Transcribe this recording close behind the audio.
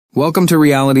Welcome to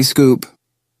Reality Scoop.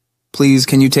 Please,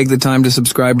 can you take the time to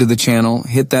subscribe to the channel,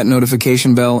 hit that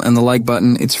notification bell and the like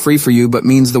button. It's free for you but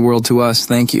means the world to us.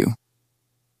 Thank you.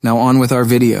 Now on with our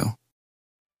video.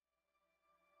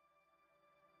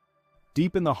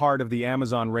 Deep in the heart of the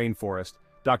Amazon rainforest,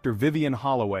 Dr. Vivian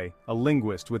Holloway, a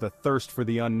linguist with a thirst for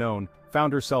the unknown,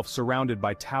 found herself surrounded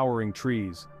by towering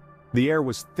trees. The air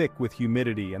was thick with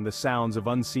humidity and the sounds of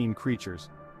unseen creatures.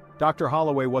 Dr.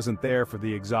 Holloway wasn't there for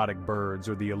the exotic birds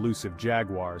or the elusive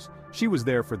jaguars. She was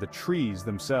there for the trees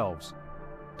themselves.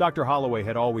 Dr. Holloway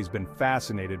had always been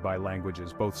fascinated by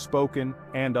languages, both spoken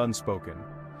and unspoken.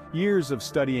 Years of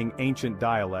studying ancient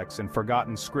dialects and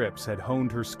forgotten scripts had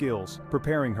honed her skills,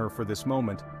 preparing her for this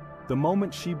moment. The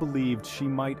moment she believed she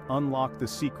might unlock the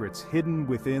secrets hidden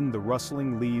within the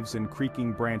rustling leaves and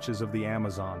creaking branches of the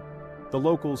Amazon. The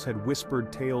locals had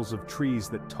whispered tales of trees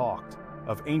that talked,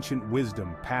 of ancient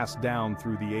wisdom passed down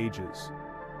through the ages.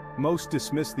 Most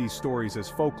dismissed these stories as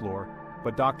folklore,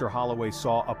 but Dr. Holloway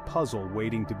saw a puzzle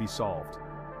waiting to be solved.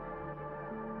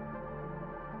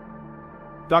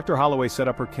 Dr. Holloway set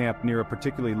up her camp near a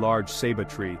particularly large ceiba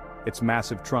tree, its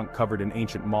massive trunk covered in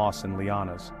ancient moss and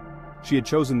lianas. She had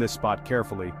chosen this spot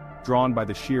carefully, drawn by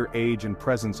the sheer age and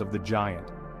presence of the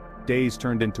giant. Days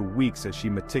turned into weeks as she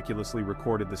meticulously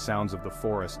recorded the sounds of the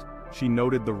forest. She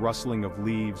noted the rustling of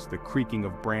leaves, the creaking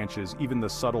of branches, even the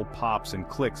subtle pops and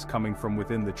clicks coming from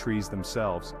within the trees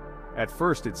themselves. At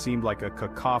first it seemed like a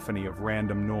cacophony of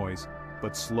random noise,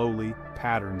 but slowly,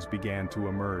 patterns began to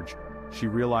emerge. She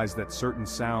realized that certain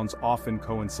sounds often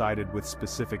coincided with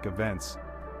specific events.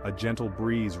 A gentle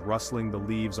breeze rustling the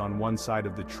leaves on one side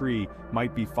of the tree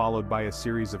might be followed by a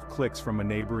series of clicks from a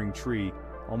neighboring tree,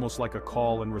 almost like a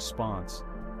call and response.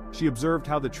 She observed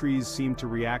how the trees seemed to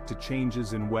react to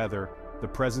changes in weather, the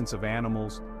presence of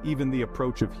animals, even the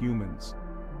approach of humans.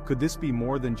 Could this be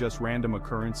more than just random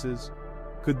occurrences?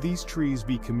 Could these trees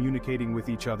be communicating with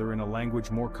each other in a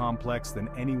language more complex than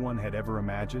anyone had ever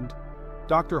imagined?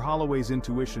 Dr. Holloway's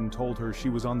intuition told her she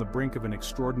was on the brink of an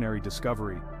extraordinary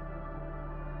discovery.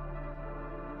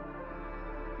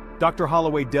 Dr.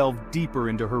 Holloway delved deeper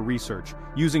into her research,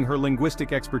 using her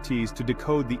linguistic expertise to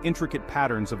decode the intricate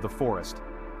patterns of the forest.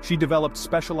 She developed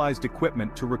specialized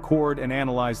equipment to record and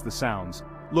analyze the sounds,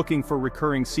 looking for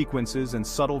recurring sequences and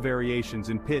subtle variations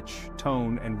in pitch,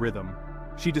 tone, and rhythm.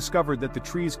 She discovered that the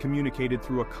trees communicated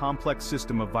through a complex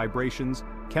system of vibrations,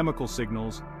 chemical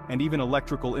signals, and even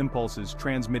electrical impulses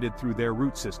transmitted through their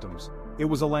root systems. It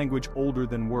was a language older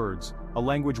than words, a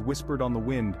language whispered on the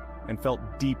wind and felt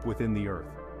deep within the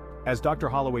earth. As Dr.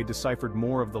 Holloway deciphered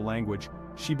more of the language,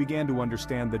 she began to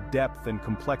understand the depth and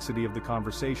complexity of the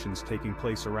conversations taking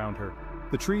place around her.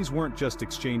 The trees weren't just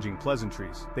exchanging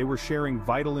pleasantries, they were sharing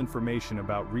vital information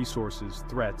about resources,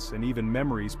 threats, and even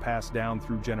memories passed down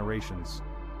through generations.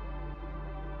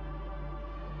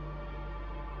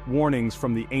 Warnings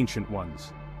from the Ancient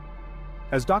Ones.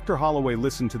 As Dr. Holloway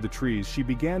listened to the trees, she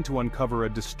began to uncover a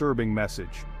disturbing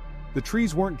message. The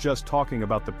trees weren't just talking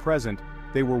about the present,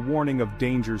 they were warning of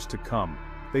dangers to come.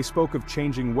 They spoke of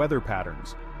changing weather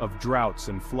patterns, of droughts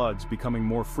and floods becoming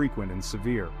more frequent and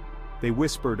severe. They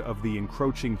whispered of the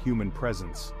encroaching human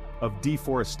presence, of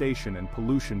deforestation and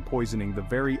pollution poisoning the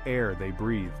very air they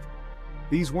breathed.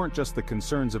 These weren't just the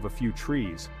concerns of a few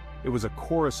trees. It was a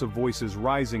chorus of voices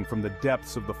rising from the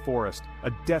depths of the forest,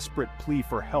 a desperate plea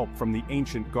for help from the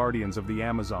ancient guardians of the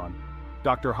Amazon.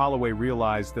 Dr. Holloway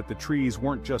realized that the trees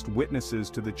weren't just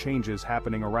witnesses to the changes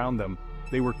happening around them.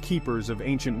 They were keepers of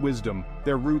ancient wisdom,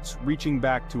 their roots reaching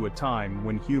back to a time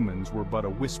when humans were but a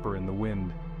whisper in the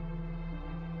wind.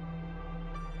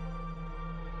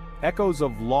 Echoes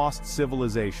of lost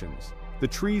civilizations. The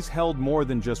trees held more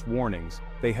than just warnings,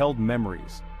 they held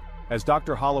memories. As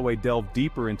Dr. Holloway delved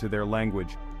deeper into their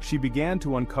language, she began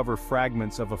to uncover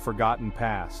fragments of a forgotten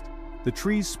past. The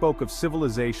trees spoke of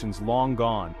civilizations long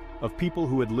gone, of people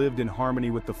who had lived in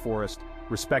harmony with the forest,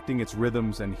 respecting its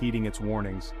rhythms and heeding its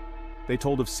warnings. They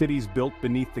told of cities built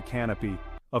beneath the canopy,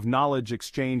 of knowledge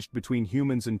exchanged between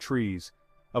humans and trees,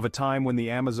 of a time when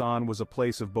the Amazon was a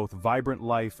place of both vibrant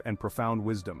life and profound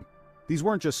wisdom. These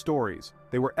weren't just stories,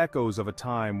 they were echoes of a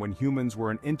time when humans were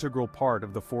an integral part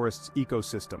of the forest's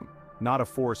ecosystem, not a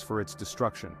force for its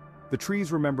destruction. The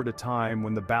trees remembered a time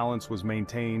when the balance was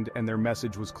maintained and their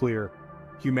message was clear.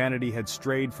 Humanity had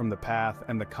strayed from the path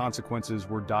and the consequences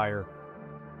were dire.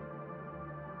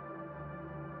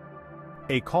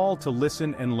 A call to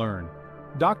listen and learn.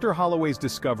 Dr. Holloway's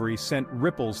discovery sent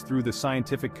ripples through the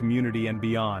scientific community and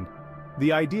beyond.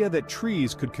 The idea that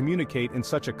trees could communicate in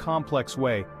such a complex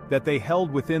way, that they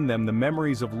held within them the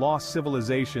memories of lost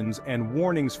civilizations and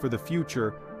warnings for the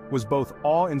future, was both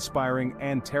awe-inspiring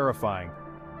and terrifying.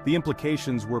 The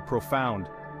implications were profound.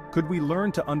 Could we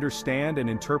learn to understand and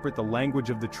interpret the language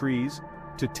of the trees,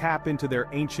 to tap into their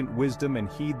ancient wisdom and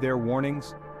heed their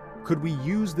warnings? Could we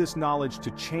use this knowledge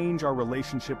to change our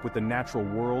relationship with the natural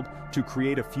world, to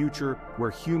create a future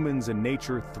where humans and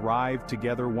nature thrive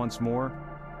together once more?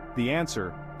 The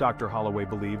answer, Dr. Holloway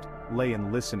believed, lay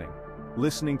in listening.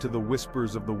 Listening to the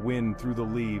whispers of the wind through the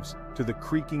leaves, to the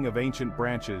creaking of ancient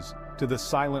branches, to the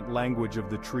silent language of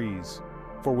the trees.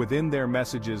 For within their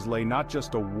messages lay not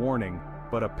just a warning,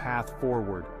 but a path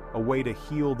forward, a way to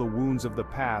heal the wounds of the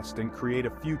past and create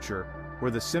a future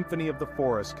where the symphony of the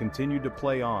forest continued to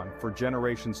play on for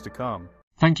generations to come.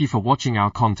 Thank you for watching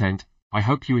our content. I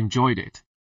hope you enjoyed it.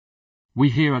 We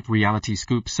here at Reality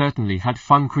Scoop certainly had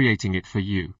fun creating it for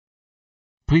you.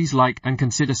 Please like and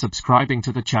consider subscribing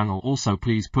to the channel. Also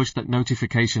please push that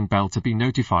notification bell to be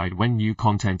notified when new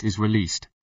content is released.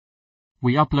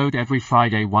 We upload every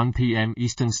Friday 1 p.m.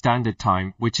 Eastern Standard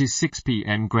Time, which is 6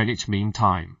 p.m. Greenwich Mean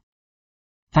Time.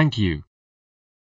 Thank you.